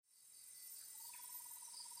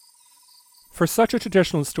For such a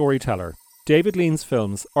traditional storyteller, David Lean's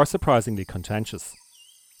films are surprisingly contentious.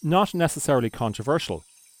 Not necessarily controversial,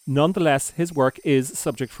 nonetheless his work is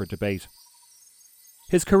subject for debate.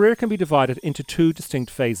 His career can be divided into two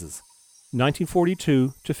distinct phases,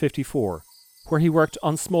 1942 to 54, where he worked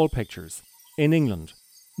on small pictures, in England,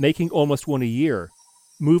 making almost one a year,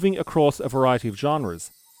 moving across a variety of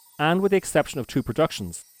genres, and with the exception of two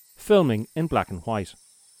productions, filming in black and white.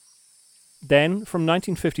 Then, from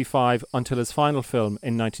 1955 until his final film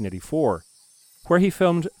in 1984, where he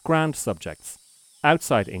filmed grand subjects,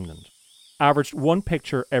 outside England, averaged one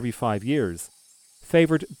picture every 5 years,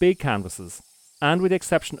 favoured big canvases, and with the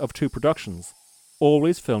exception of two productions,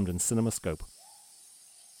 always filmed in CinemaScope.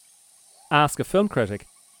 Ask a film critic,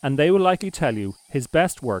 and they will likely tell you his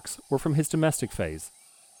best works were from his domestic phase,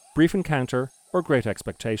 Brief Encounter or Great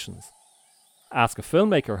Expectations. Ask a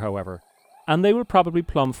filmmaker, however, and they will probably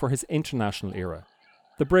plumb for his international era,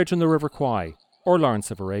 The Bridge on the River Kwai or Lawrence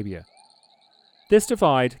of Arabia. This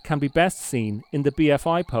divide can be best seen in the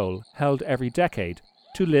BFI poll held every decade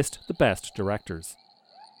to list the best directors.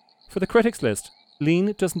 For the critics list,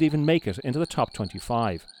 Lean doesn't even make it into the top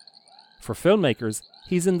 25. For filmmakers,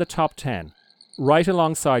 he's in the top 10, right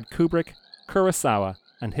alongside Kubrick, Kurosawa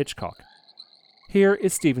and Hitchcock. Here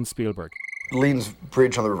is Steven Spielberg. Lean's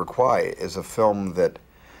Bridge on the River Kwai is a film that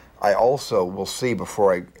I also will see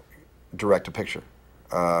before I direct a picture.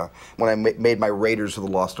 When I made my Raiders of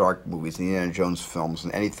the Lost Ark movies, the Indiana Jones films,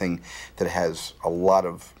 and anything that has a lot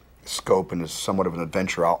of scope and is somewhat of an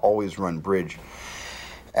adventure, I'll always run Bridge.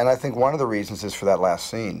 And I think one of the reasons is for that last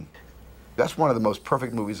scene. That's one of the most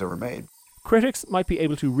perfect movies ever made. Critics might be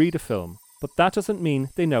able to read a film, but that doesn't mean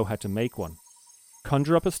they know how to make one.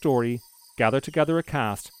 Conjure up a story, gather together a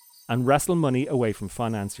cast, and wrestle money away from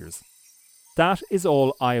financiers. That is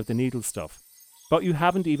all eye of the needle stuff, but you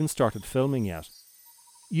haven't even started filming yet.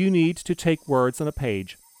 You need to take words on a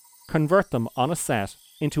page, convert them on a set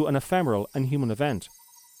into an ephemeral and human event,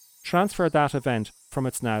 transfer that event from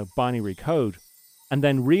its now binary code, and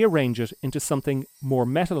then rearrange it into something more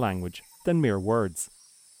meta-language than mere words.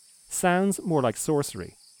 Sounds more like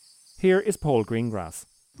sorcery. Here is Paul Greengrass.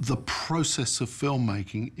 The process of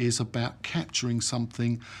filmmaking is about capturing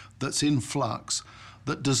something that's in flux,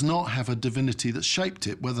 that does not have a divinity that shaped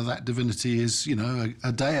it, whether that divinity is,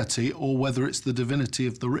 a deity, or whether it's the divinity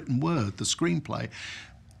of the written word, the screenplay.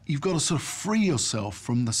 You've got to sort of free yourself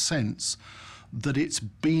from the sense that it's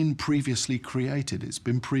been previously created, it's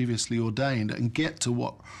been previously ordained, and get to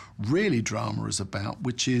what really drama is about,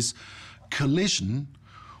 which is collision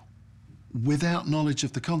without knowledge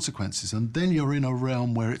of the consequences. And then you're in a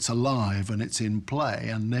realm where it's alive and it's in play,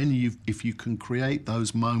 and then if you can create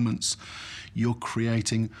those moments, you're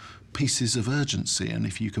creating pieces of urgency, and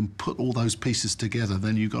if you can put all those pieces together,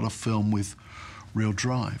 then you've got a film with real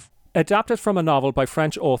drive. Adapted from a novel by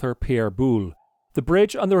French author Pierre Boulle, The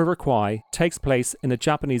Bridge on the River Kwai takes place in a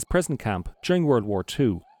Japanese prison camp during World War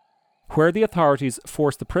II, where the authorities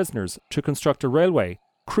forced the prisoners to construct a railway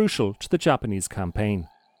crucial to the Japanese campaign.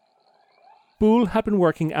 Boulle had been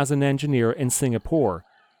working as an engineer in Singapore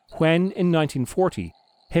when, in 1940,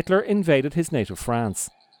 Hitler invaded his native France.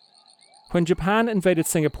 When Japan invaded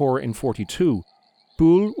Singapore in 1942,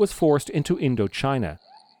 Boulle was forced into Indochina,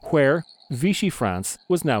 where Vichy France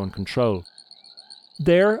was now in control.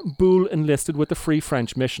 There, Boulle enlisted with the Free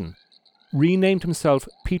French Mission, renamed himself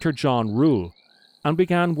Peter John Rule, and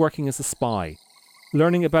began working as a spy,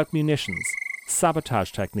 learning about munitions,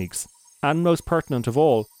 sabotage techniques, and most pertinent of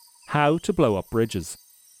all, how to blow up bridges.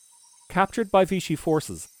 Captured by Vichy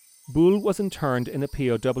forces, Boulle was interned in a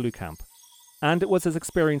POW camp, and it was his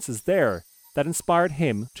experiences there that inspired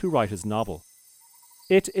him to write his novel.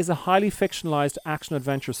 It is a highly fictionalised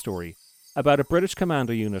action-adventure story about a British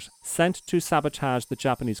commando unit sent to sabotage the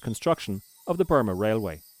Japanese construction of the Burma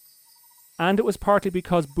Railway. And it was partly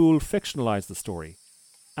because Boulle fictionalised the story,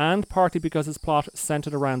 and partly because his plot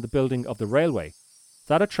centred around the building of the railway,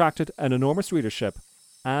 that attracted an enormous readership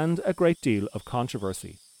and a great deal of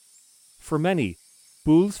controversy. For many,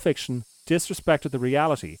 Boulle's fiction disrespected the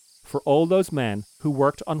reality for all those men who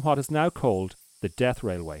worked on what is now called the Death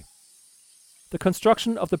Railway. The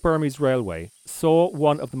construction of the Burmese Railway saw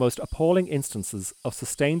one of the most appalling instances of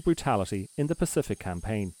sustained brutality in the Pacific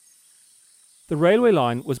Campaign. The railway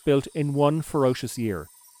line was built in one ferocious year,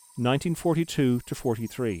 1942 to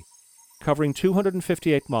 43, covering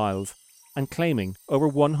 258 miles and claiming over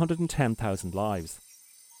 110,000 lives.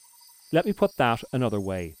 Let me put that another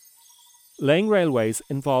way. Laying railways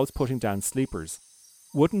involves putting down sleepers,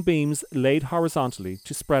 wooden beams laid horizontally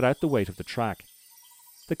to spread out the weight of the track.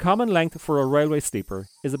 The common length for a railway sleeper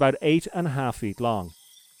is about 8.5 feet long.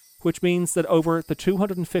 which means that over the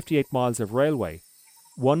 258 miles of railway,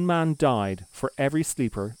 one man died for every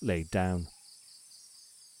sleeper laid down.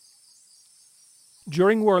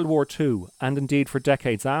 During World War II, and indeed for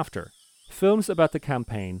decades after, films about the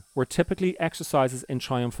campaign were typically exercises in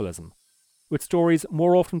triumphalism, with stories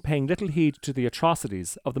more often paying little heed to the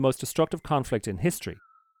atrocities of the most destructive conflict in history,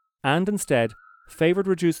 and instead favoured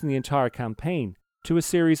reducing the entire campaign to a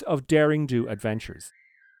series of daring-do adventures.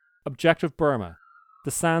 Objective Burma,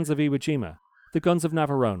 The Sands of Iwo Jima, The Guns of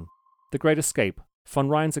Navarone, The Great Escape, Von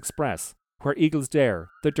Ryan's Express, Where Eagles Dare,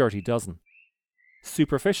 The Dirty Dozen.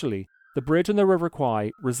 Superficially, The Bridge on the River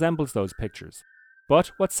Kwai resembles those pictures,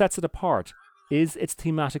 but what sets it apart is its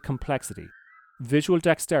thematic complexity, visual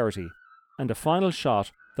dexterity, and a final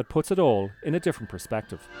shot that puts it all in a different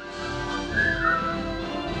perspective.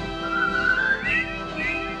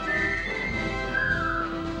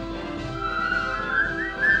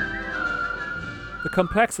 The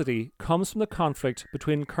complexity comes from the conflict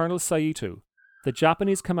between Colonel Saito, the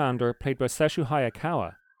Japanese commander played by Sesshu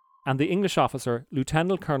Hayakawa, and the English officer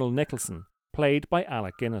Lieutenant Colonel Nicholson, played by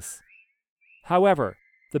Alec Guinness. However,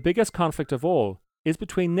 the biggest conflict of all is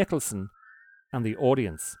between Nicholson and the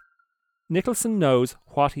audience. Nicholson knows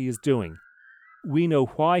what he is doing. We know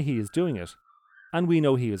why he is doing it, and we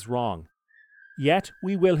know he is wrong. Yet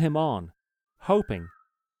we will him on, hoping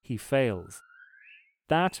he fails.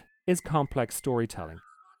 That is complex storytelling,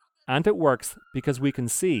 and it works because we can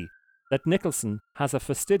see that Nicholson has a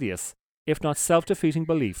fastidious, if not self-defeating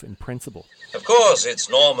belief in principle. Of course, it's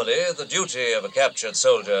normally the duty of a captured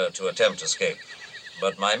soldier to attempt escape,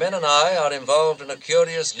 but my men and I are involved in a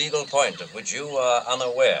curious legal point of which you are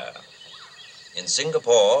unaware. In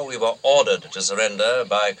Singapore, we were ordered to surrender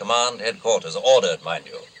by command headquarters, ordered, mind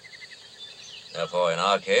you. Therefore, in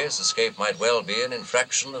our case, escape might well be an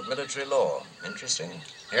infraction of military law. Interesting?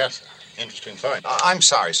 Yes, sir. Interesting point. I'm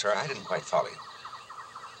sorry, sir. I didn't quite follow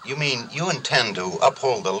you. You mean you intend to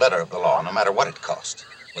uphold the letter of the law, no matter what it costs?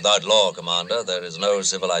 Without law, Commander, there is no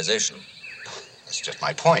civilization. That's just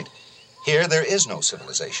my point. Here, there is no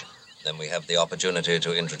civilization. Then we have the opportunity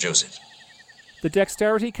to introduce it. The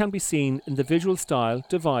dexterity can be seen in the visual style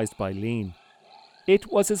devised by Lean.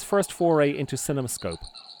 It was his first foray into CinemaScope,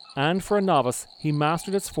 and for a novice, he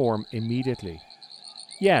mastered its form immediately.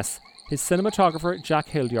 Yes, his cinematographer Jack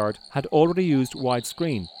Hildyard had already used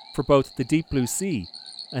widescreen for both The Deep Blue Sea,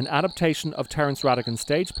 an adaptation of Terence Rattigan's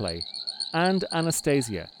stage play, and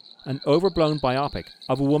Anastasia, an overblown biopic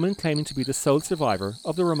of a woman claiming to be the sole survivor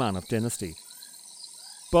of the Romanov dynasty.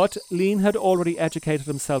 But Lean had already educated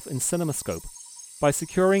himself in CinemaScope by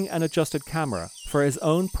securing an adjusted camera for his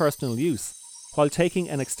own personal use while taking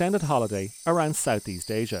an extended holiday around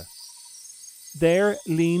Southeast Asia. There,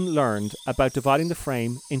 Lean learned about dividing the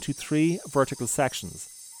frame into 3 vertical sections,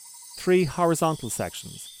 3 horizontal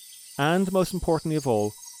sections, and most importantly of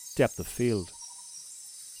all, depth of field.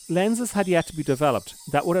 Lenses had yet to be developed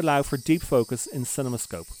that would allow for deep focus in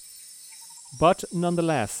CinemaScope. But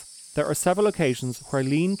nonetheless, there are several occasions where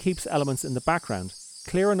Lean keeps elements in the background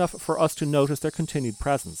clear enough for us to notice their continued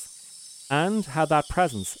presence, and how that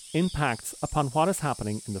presence impacts upon what is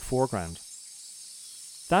happening in the foreground.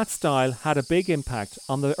 That style had a big impact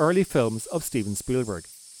on the early films of Steven Spielberg,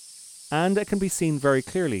 and it can be seen very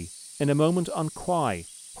clearly in a moment on Kwai,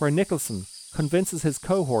 where Nicholson convinces his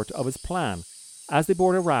cohort of his plan as they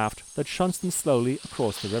board a raft that shunts them slowly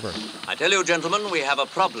across the river. I tell you, gentlemen, we have a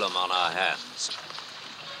problem on our hands.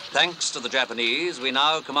 Thanks to the Japanese, we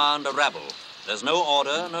now command a rabble. There's no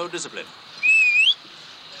order, no discipline.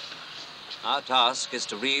 Our task is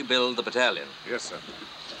to rebuild the battalion. Yes, sir.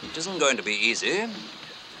 It isn't going to be easy,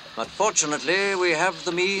 but fortunately we have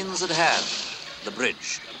the means at hand. The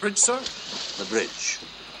bridge. Bridge, sir? The bridge.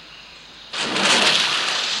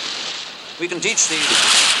 We can teach these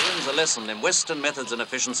Europeans a lesson in Western methods and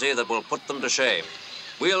efficiency that will put them to shame.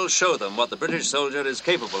 We'll show them what the British soldier is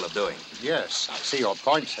capable of doing. Yes, I see your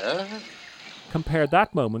point, sir. Compare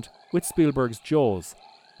that moment with Spielberg's Jaws,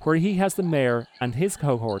 where he has the mayor and his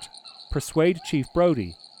cohort persuade Chief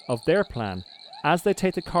Brody of their plan as they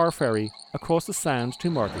take the car ferry across the Sound to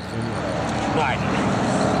Martha's Vineyard. Martin,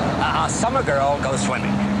 a summer girl goes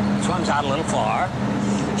swimming, swims out a little far,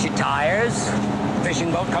 she tires,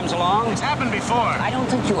 fishing boat comes along. It's happened before. I don't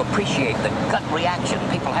think you appreciate the gut reaction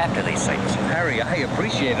people have to these things. Harry, I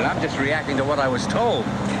appreciate it. I'm just reacting to what I was told.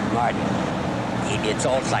 Martin, it's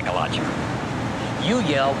all psychological. You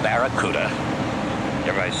yell barracuda.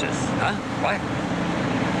 Everybody says, huh? What?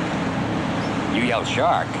 You yell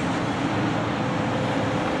shark.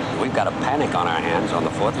 We've got a panic on our hands on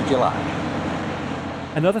the 4th of July.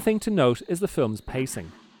 Another thing to note is the film's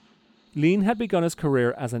pacing. Lean had begun his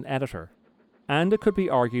career as an editor. and it could be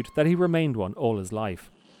argued that he remained one all his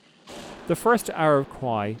life. The first hour of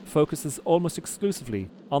Kwai focuses almost exclusively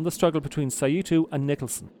on the struggle between Sayutu and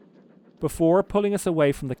Nicholson, before pulling us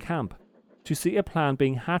away from the camp to see a plan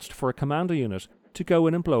being hatched for a commando unit to go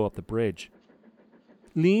in and blow up the bridge.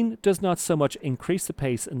 Lean does not so much increase the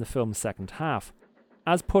pace in the film's second half,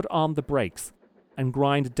 as put on the brakes and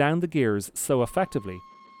grind down the gears so effectively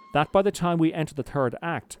that by the time we enter the third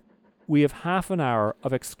act, we have half an hour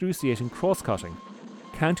of excruciating cross-cutting,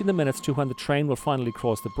 counting the minutes to when the train will finally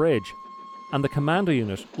cross the bridge, and the commando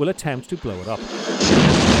unit will attempt to blow it up.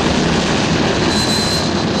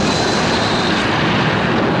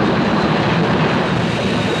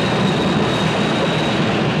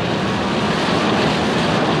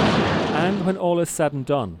 And when all is said and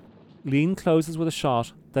done, Lean closes with a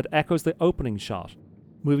shot that echoes the opening shot,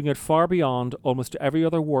 moving it far beyond almost every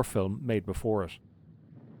other war film made before it.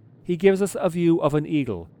 He gives us a view of an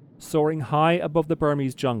eagle soaring high above the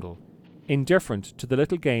Burmese jungle, indifferent to the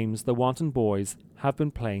little games the wanton boys have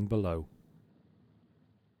been playing below.